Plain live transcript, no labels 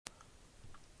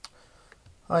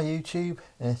Hi YouTube,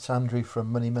 it's Andrew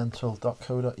from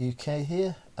MoneyMentalUK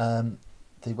here, the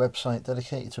website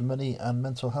dedicated to money and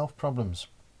mental health problems.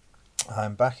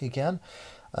 I'm back again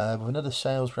with another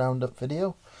sales roundup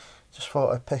video. Just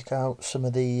thought I'd pick out some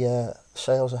of the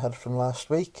sales I had from last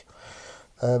week.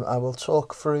 I will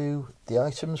talk through the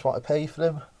items, what I paid for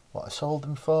them, what I sold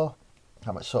them for,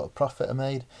 how much sort of profit I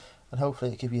made, and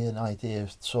hopefully it'll give you an idea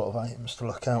of the sort of items to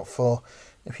look out for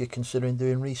if you're considering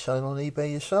doing reselling on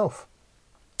eBay yourself.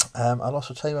 I'll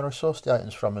also tell you where I sourced the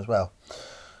items from as well.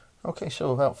 Okay,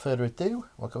 so without further ado,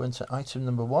 we'll go into item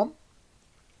number one.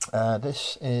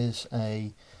 This is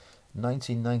a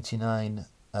 1999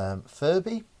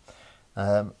 Furby.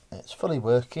 It's fully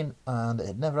working and it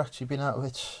had never actually been out of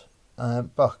its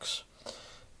box.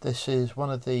 This is one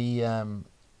of the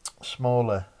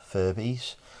smaller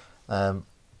Furbies. I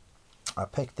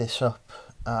picked this up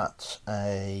at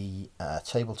a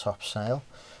tabletop sale.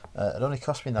 It only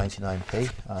cost me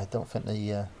 99p. I don't think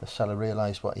the seller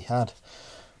realised what he had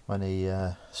when he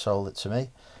sold it to me.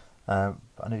 But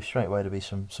I knew straight away there'd be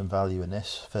some value in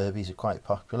this. Furbies are quite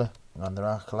popular and there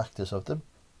are collectors of them.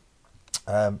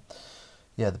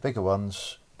 Yeah, the bigger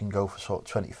ones can go for sort of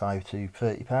 25 to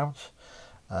 30 pounds.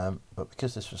 But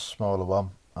because this was a smaller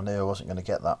one, I knew I wasn't going to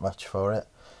get that much for it.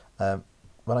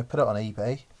 When I put it on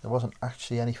eBay, there wasn't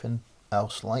actually anything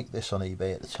else like this on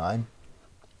eBay at the time.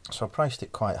 So I priced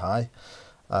it quite high.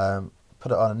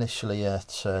 Put it on initially at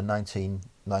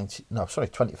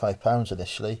 £25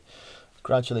 initially.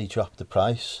 Gradually dropped the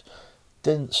price.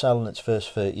 Didn't sell in its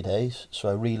first 30 days, so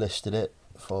I relisted it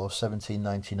for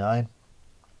 £17.99.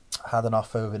 Had an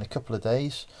offer within a couple of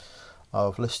days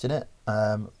of listing it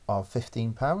of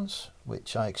 £15,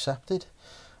 which I accepted.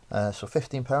 So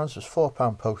 £15 was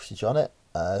 £4 postage on it.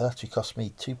 It actually cost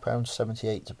me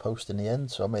 £2.78 to post in the end,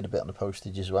 so I made a bit on the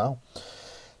postage as well.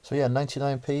 So yeah,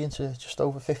 99p into just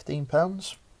over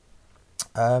 £15.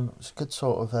 It's a good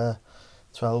sort of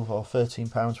 12 or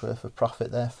 £13 worth of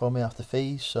profit there for me after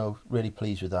fees, so really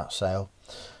pleased with that sale.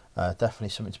 Definitely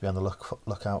something to be on the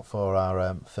lookout for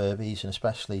our Furbies, and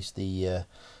especially the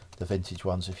vintage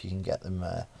ones if you can get them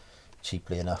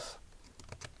cheaply enough.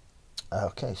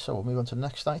 Okay, so we'll move on to the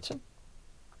next item.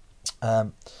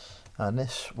 And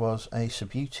this was a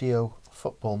Subbuteo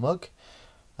football mug.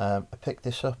 I picked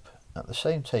this up at the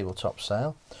same tabletop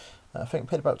sale. I think I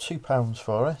paid about £2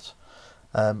 for it.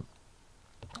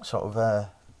 Sort of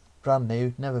brand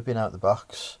new, never been out of the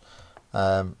box.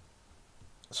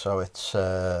 So it's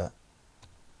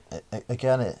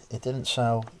again, it didn't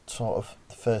sell sort of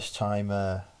the first time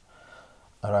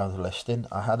around the listing.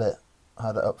 I had it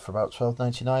up for about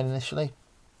 £12.99 initially.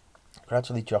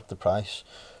 Gradually dropped the price,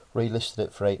 relisted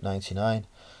it for £8.99.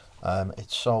 It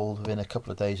sold within a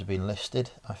couple of days of being listed.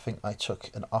 I think I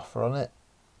took an offer on it.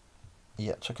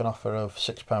 Yeah, took an offer of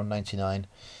 £6.99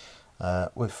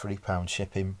 with £3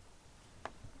 shipping.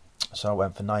 So I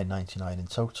went for £9.99 in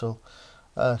total.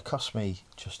 Cost me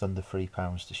just under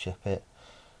 £3 to ship it.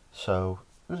 So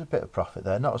there was a bit of profit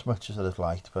there. Not as much as I'd have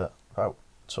liked, but about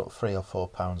sort of £3 or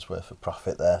 £4 worth of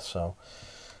profit there. So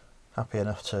happy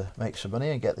enough to make some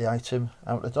money and get the item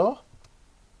out the door.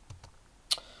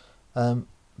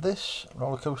 This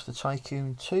Roller Coaster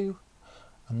Tycoon 2,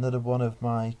 another one of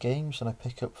my games that I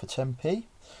pick up for 10p.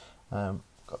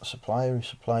 Got a supplier who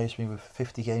supplies me with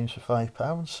 50 games for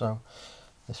 £5, so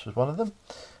this was one of them.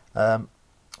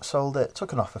 Sold it,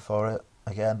 took an offer for it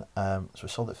again, so we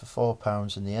sold it for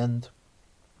 £4 in the end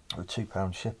with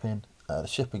 £2 shipping. The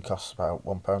shipping costs about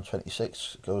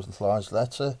 £1.26, it goes with a large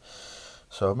letter,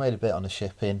 so I made a bit on the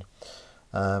shipping,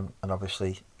 and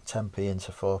obviously 10p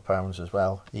into £4 as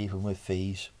well, even with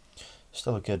fees.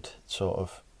 Still a good sort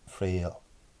of three odd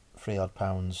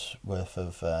pounds worth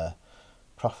of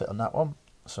profit on that one,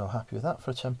 so happy with that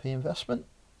for a 10p investment.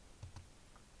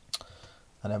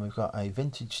 And then we've got a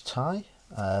vintage tie,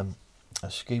 a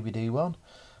Scooby-Doo one.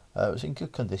 It was in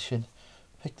good condition.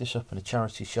 Picked this up in a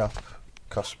charity shop,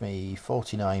 cost me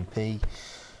 49p.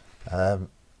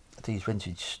 These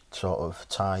vintage sort of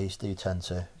ties do tend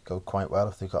to go quite well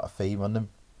if they've got a theme on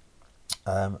them.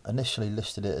 Initially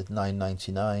listed it at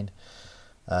 £9.99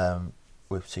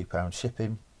 with £2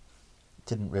 shipping.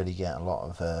 Didn't really get a lot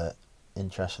of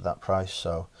interest at that price,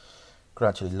 so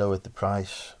gradually lowered the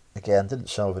price. Again, didn't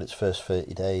sell within its first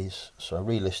 30 days, so I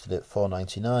relisted it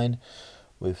 £4.99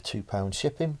 with £2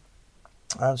 shipping,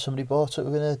 and somebody bought it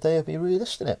within a day of me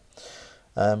relisting it.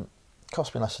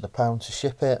 Cost me less than £1 to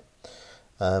ship it,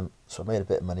 so I made a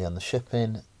bit of money on the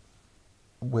shipping.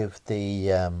 With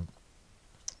the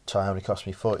tie only cost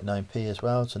me 49p as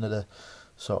well. It's another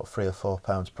sort of £3 or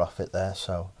 £4 profit there,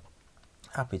 so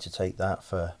happy to take that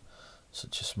for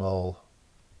such a small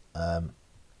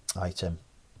item.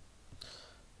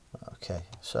 Okay,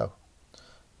 so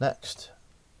next,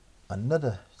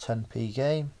 another 10p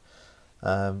game.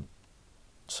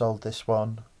 Sold this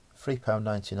one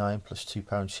 £3.99 plus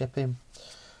 £2 shipping,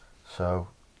 so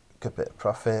good bit of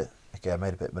profit. Again,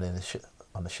 made a bit of money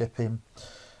on the shipping.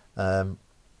 So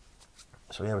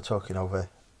yeah, we're talking over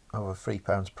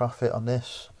 £3 profit on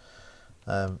this.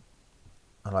 And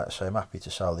like I say, I'm happy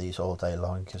to sell these all day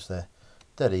long because they're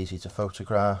dead easy to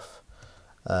photograph,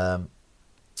 and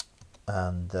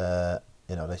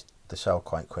you know, they sell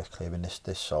quite quickly. I mean,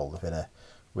 this sold within a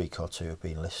week or two of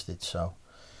being listed, so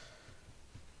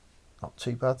not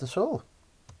too bad at all.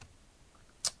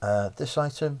 This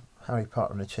item, Harry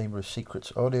Potter and the Chamber of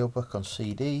Secrets audiobook on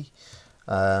CD,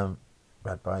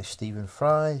 read by Stephen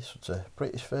Fry. So it's a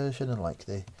British version, unlike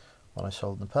the one I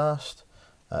sold in the past.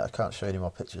 I can't show any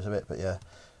more pictures of it, but yeah,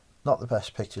 not the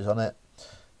best pictures on it.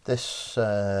 This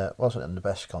wasn't in the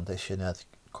best condition. It had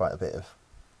quite a bit of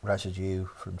residue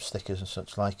from stickers and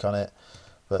such like on it,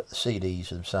 but the CDs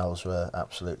themselves were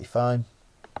absolutely fine.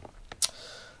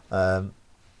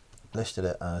 Listed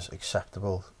it as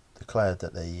acceptable, declared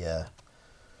that there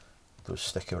was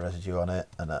sticker residue on it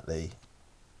and that there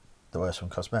were some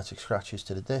cosmetic scratches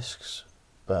to the discs,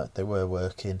 but they were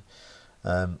working.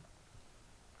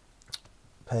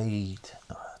 Paid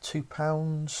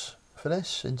 £2 for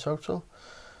this in total.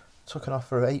 Took an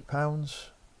offer of £8.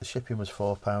 The shipping was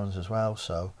 £4 as well,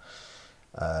 so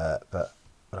but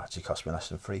it actually cost me less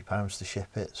than £3 to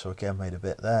ship it, so again made a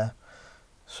bit there.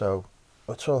 So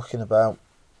we're talking about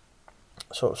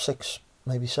sort of £6,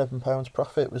 maybe £7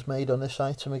 profit was made on this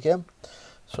item again,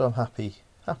 so I'm happy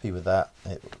with that.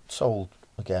 It sold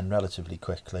again relatively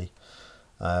quickly,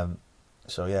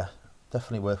 so yeah,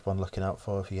 definitely worth one looking out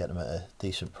for if you get them at a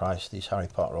decent price. These Harry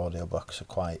Potter audiobooks are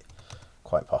quite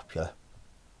popular.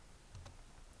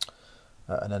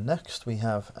 And then next we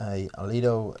have a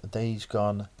Lido Days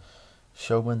Gone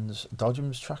Showman's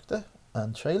Dodgems tractor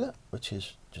and trailer, which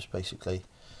is just basically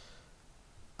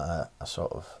a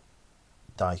sort of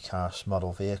die-cast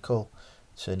model vehicle.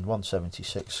 It's in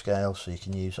 1/76 scale, so you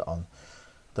can use it on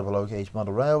 00 gauge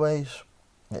model railways.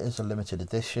 It is a limited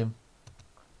edition.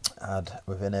 Had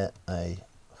within it I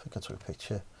think I took a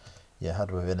picture. Yeah,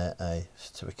 had within it a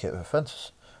certificate of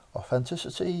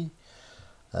authenticity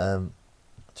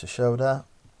to show that.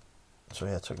 So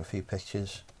yeah, I took a few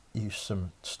pictures, used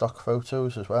some stock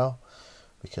photos as well,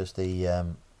 because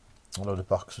although the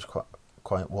box was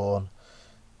quite worn,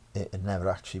 it had never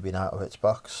actually been out of its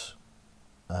box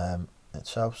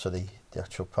itself, so the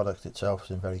actual product itself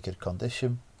was in very good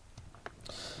condition.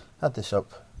 Had this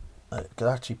up, I could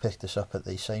actually pick this up at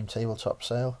the same tabletop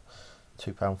sale,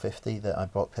 £2.50 that I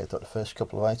picked up the first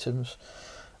couple of items,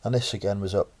 and this again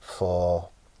was up for,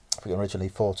 I think originally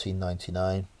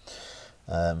 £14.99.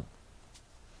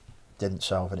 Didn't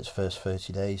sell within its first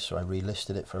 30 days, so I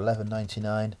relisted it for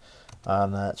 £11.99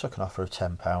 and took an offer of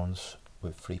 £10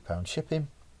 with £3 shipping.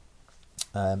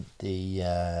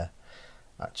 The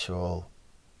actual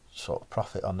sort of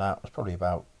profit on that was probably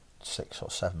about £6 or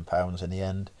 £7 in the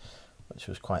end, which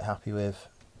I was quite happy with,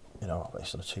 you know,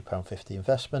 based on a £2.50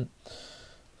 investment.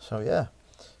 So yeah,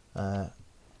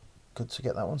 good to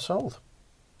get that one sold.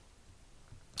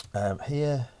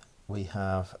 Here we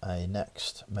have a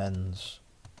Next men's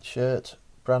shirt,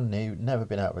 brand new, never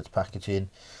been out of its packaging.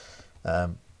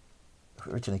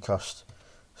 Originally cost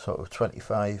sort of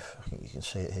 25, I think you can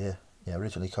see it here. Yeah,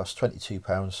 originally cost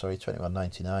 £22, sorry,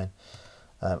 £21.99.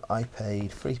 I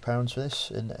paid £3 for this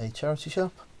in a charity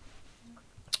shop.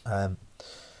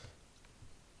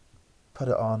 Put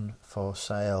it on for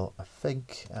sale, I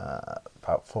think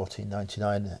about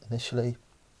 £14.99 initially.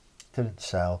 Didn't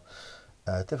sell.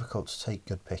 Difficult to take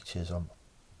good pictures on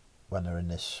when they're in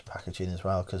this packaging as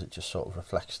well, because it just sort of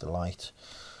reflects the light.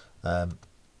 So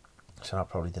that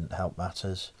probably didn't help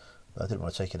matters. But I didn't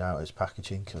want to take it out of its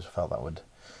packaging because I felt that would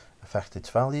affect its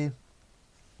value.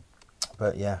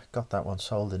 But yeah, got that one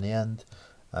sold in the end.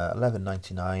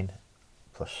 £11.99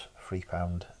 plus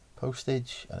 £3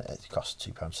 postage, and it costs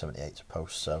 £2.78 to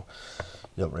post, so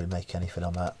you don't really make anything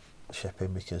on that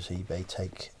shipping because eBay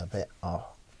take a bit of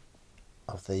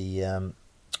the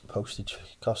postage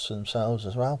costs themselves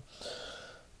as well.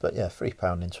 But yeah,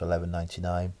 £3 into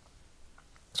 £11.99,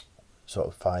 sort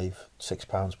of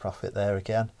 £5-6 profit there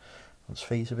again once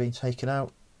fees have been taken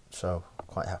out, so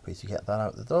quite happy to get that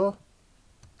out the door.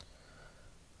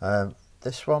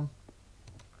 This one,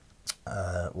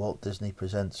 Walt Disney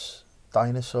Presents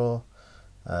Dinosaur,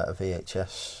 a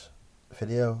VHS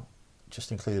video.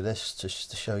 Just included this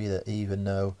just to show you that even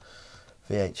though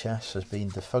VHS has been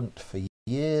defunct for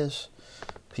years,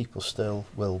 people still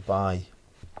will buy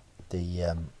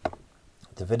the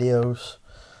videos.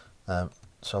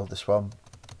 sold this one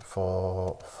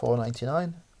for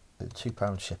 £4.99 with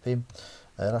 £2 shipping.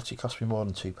 It actually cost me more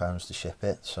than £2 to ship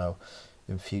it, so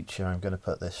in future I'm going to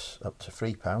put this up to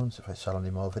 £3 if I sell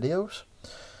any more videos.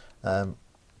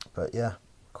 But yeah,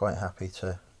 quite happy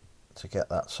to get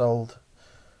that sold.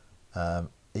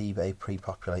 eBay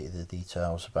pre-populated the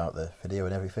details about the video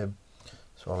and everything,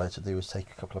 so all I had to do was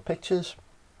take a couple of pictures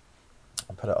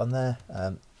and put it on there.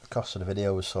 The cost of the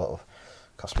video was sort of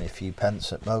cost me a few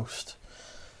pence at most,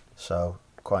 so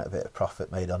quite a bit of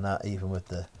profit made on that, even with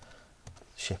the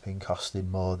shipping costing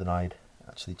more than I'd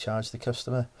actually charged the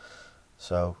customer.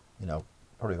 So, you know,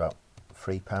 probably about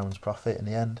 £3 profit in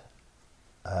the end,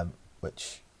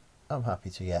 which I'm happy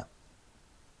to get.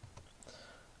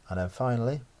 And then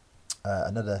finally,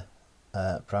 another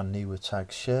brand new with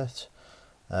tags shirt.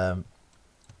 As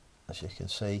you can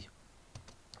see,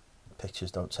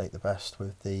 pictures don't take the best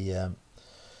with the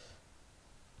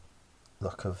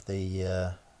look of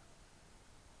the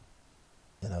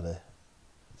you know,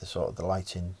 the sort of the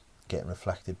lighting getting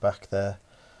reflected back there,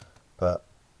 but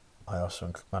I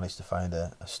also managed to find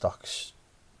a stock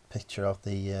picture of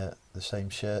the same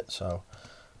shirt, so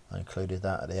I included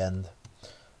that at the end.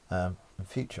 In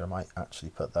future I might actually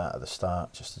put that at the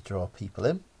start just to draw people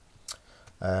in.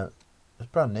 It's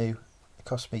brand new. It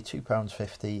cost me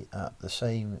 £2.50 at the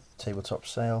same tabletop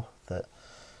sale that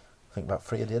I think about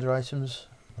 3 of the other items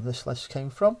on this list came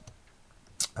from.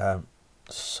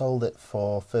 Sold it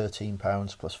for £13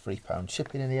 plus £3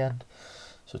 shipping in the end,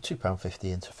 so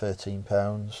 £2.50 into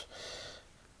 £13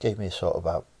 gave me a sort of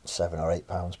about £7 or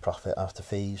 £8 profit after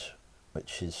fees,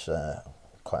 which is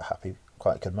quite happy,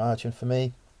 quite a good margin for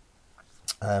me.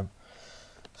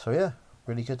 So yeah,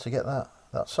 really good to get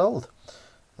that sold.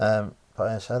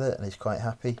 Buyer had it and he's quite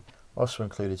happy. Also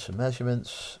included some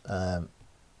measurements.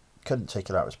 Couldn't take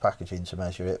it out as packaging to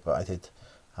measure it, but I did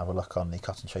have a look on the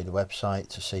Cotton Trader website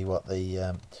to see what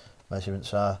the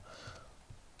measurements are,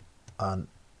 and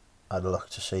I had a look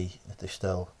to see if they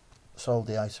still sold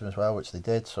the item as well, which they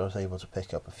did, so I was able to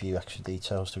pick up a few extra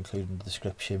details to include in the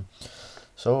description.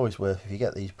 So always worth, if you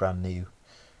get these brand new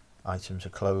items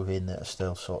of clothing that are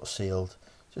still sort of sealed,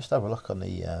 just have a look on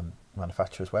the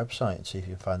manufacturer's website and see if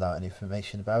you can find out any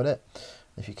information about it.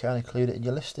 If you can, include it in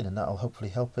your listing, and that'll hopefully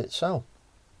help it sell.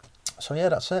 So yeah,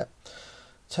 that's it.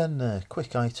 10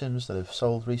 quick items that have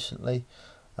sold recently.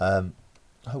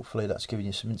 Hopefully that's given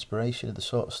you some inspiration of the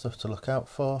sort of stuff to look out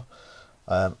for.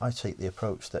 I take the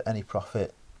approach that any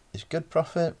profit is good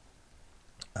profit.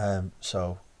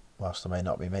 So whilst I may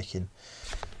not be making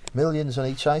millions on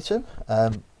each item,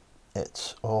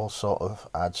 it all sort of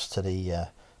adds to the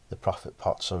profit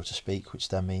pot, so to speak, which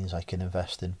then means I can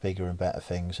invest in bigger and better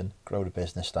things and grow the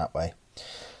business that way.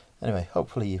 Anyway,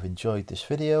 hopefully you've enjoyed this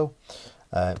video.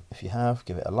 If you have,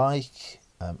 give it a like.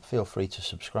 Feel free to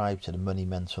subscribe to the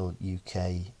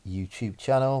MoneyMentalUK YouTube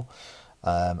channel,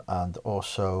 and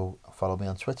also follow me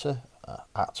on Twitter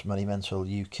at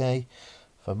MoneyMentalUK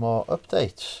for more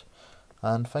updates.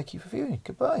 And thank you for viewing.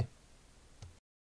 Goodbye.